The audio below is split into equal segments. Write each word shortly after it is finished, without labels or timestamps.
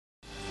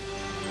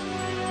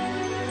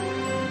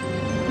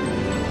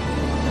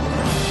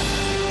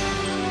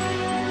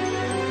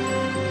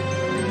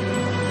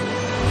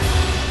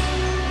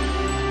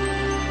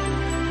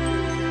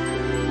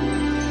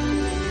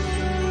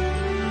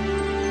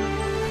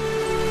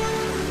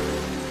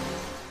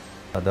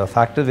The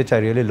factor which I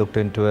really looked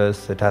into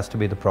is it has to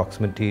be the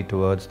proximity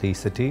towards the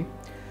city,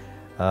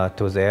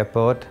 towards the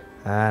airport,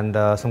 and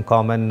some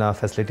common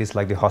facilities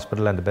like the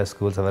hospital and the best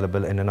schools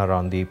available in and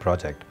around the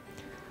project.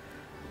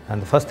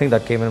 And the first thing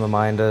that came in my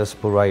mind is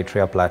Purva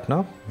Atria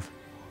Platina,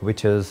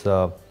 which is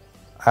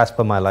as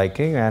per my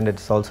liking, and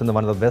it's also in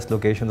one of the best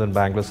locations in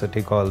Bangalore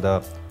city called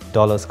the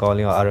Dollars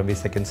Colony or R&B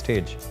second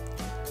stage.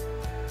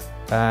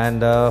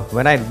 And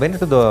when I went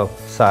to the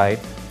site,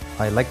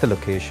 I liked the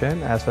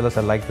location as well as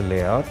I liked the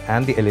layout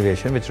and the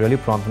elevation, which really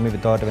prompted me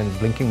without even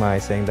blinking my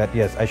eyes saying that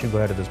yes, I should go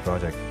ahead with this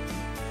project.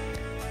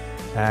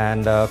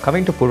 And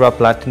coming to Purva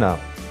Platina,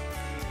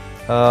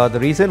 the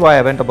reason why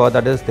I went about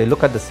that is they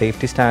look at the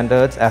safety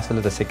standards as well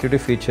as the security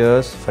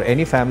features for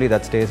any family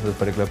that stays with a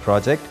particular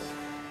project,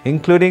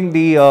 including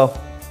the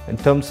in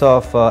terms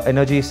of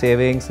energy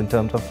savings, in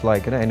terms of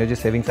energy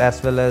savings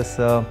as well as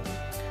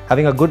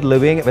having a good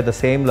living with the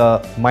same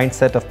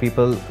mindset of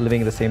people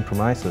living in the same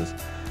premises,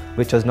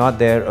 which was not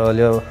there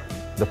earlier,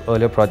 the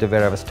earlier project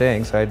where I was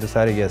staying. So I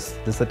decided, yes,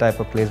 this is the type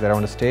of place where I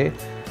want to stay,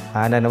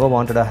 and I never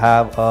wanted to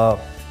have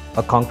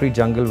a concrete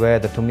jungle where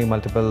there are too many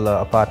multiple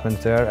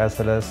apartments there, as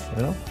well as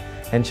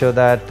ensure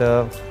that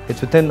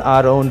it's within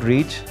our own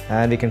reach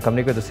and we can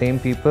communicate with the same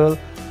people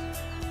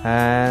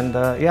and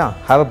yeah,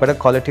 have a better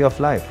quality of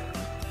life.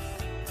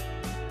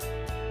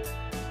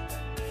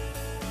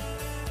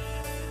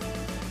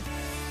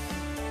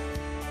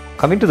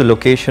 Coming to the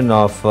location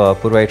of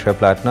Purva Atria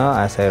Platina,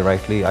 as I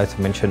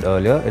mentioned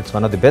earlier, it's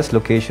one of the best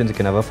locations you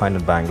can ever find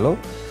in Bangalore.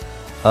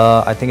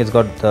 I think it's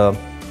got the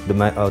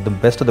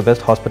best of the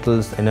best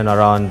hospitals in and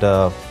around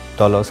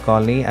Dollars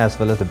Colony, as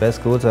well as the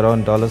best schools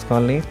around Dollars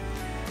Colony.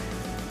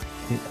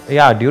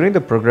 Yeah, during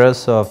the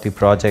progress of the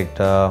project,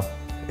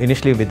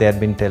 initially they had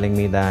been telling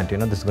me that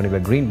this is going to be a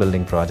green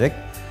building project,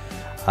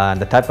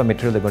 and the type of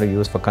material they're going to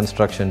use for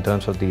construction in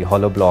terms of the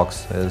hollow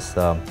blocks is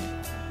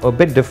a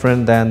bit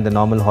different than the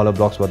normal hollow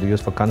blocks what they use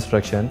for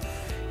construction,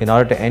 in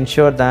order to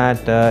ensure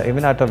that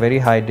even at a very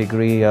high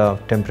degree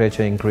of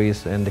temperature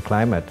increase in the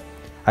climate,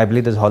 I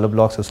believe these hollow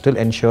blocks will still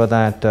ensure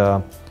that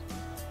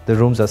the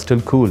rooms are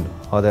still cool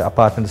or the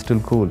apartment is still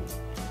cool.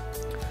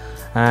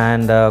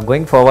 And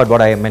going forward,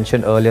 what I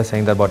mentioned earlier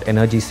saying that about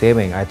energy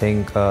saving, I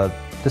think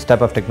this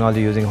type of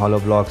technology using hollow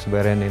blocks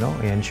wherein you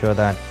ensure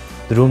that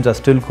the rooms are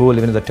still cool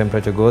even if the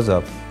temperature goes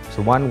up.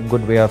 So one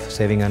good way of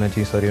saving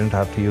energy, so you don't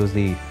have to use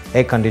the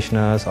air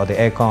conditioners or the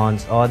air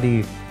cons or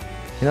the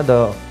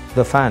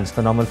the fans,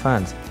 the normal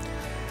fans.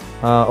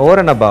 Over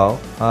and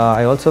above,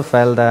 I also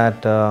felt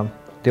that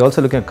they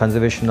also look at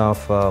conservation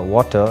of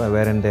water,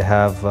 wherein they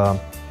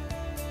have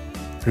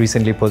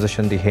recently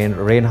positioned the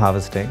rain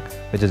harvesting,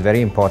 which is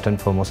very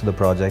important for most of the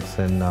projects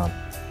in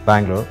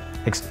Bangalore,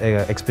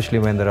 especially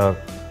when there are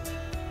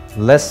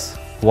less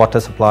water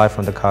supply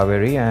from the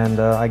Kaveri, and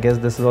I guess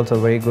this is also a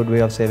very good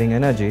way of saving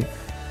energy.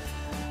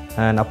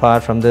 And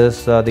apart from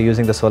this, they're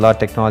using the solar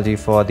technology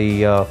for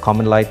the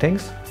common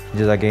lightings,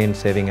 which is again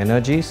saving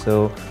energy.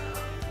 So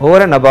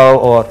over and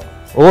above, or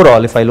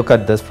overall, if I look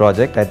at this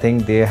project, I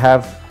think they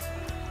have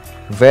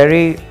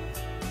very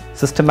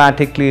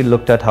systematically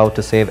looked at how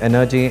to save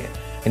energy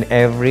in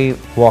every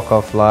walk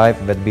of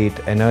life, whether be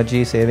it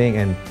energy saving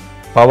in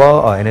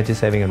power or energy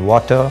saving in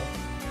water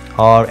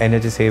or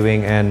energy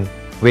saving in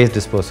waste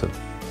disposal.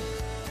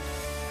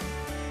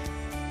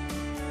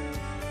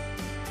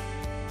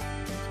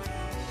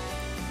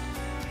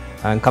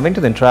 And coming to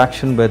the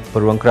interaction with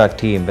Purva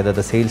team, whether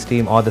the sales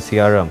team or the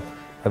CRM,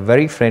 are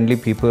very friendly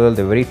people,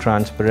 they're very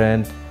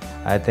transparent.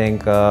 I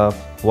think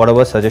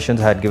whatever suggestions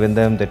I had given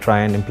them, they try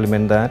and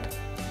implement that.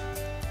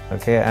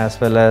 Okay, as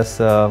well as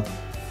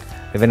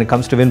when it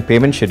comes to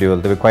payment schedule,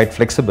 they were quite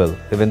flexible,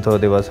 even though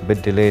there was a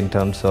bit delay in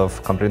terms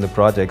of completing the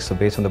project. So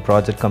based on the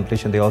project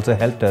completion, they also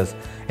helped us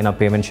in our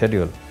payment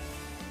schedule.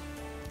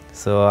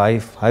 So I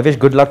wish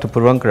good luck to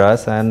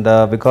Purva,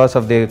 and because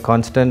of the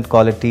constant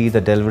quality, the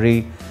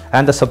delivery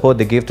and the support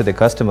they give to the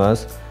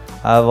customers,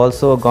 I've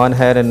also gone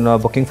ahead and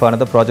booking for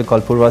another project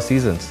called Purva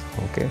Seasons.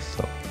 Okay,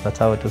 so that's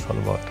how it is all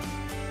about.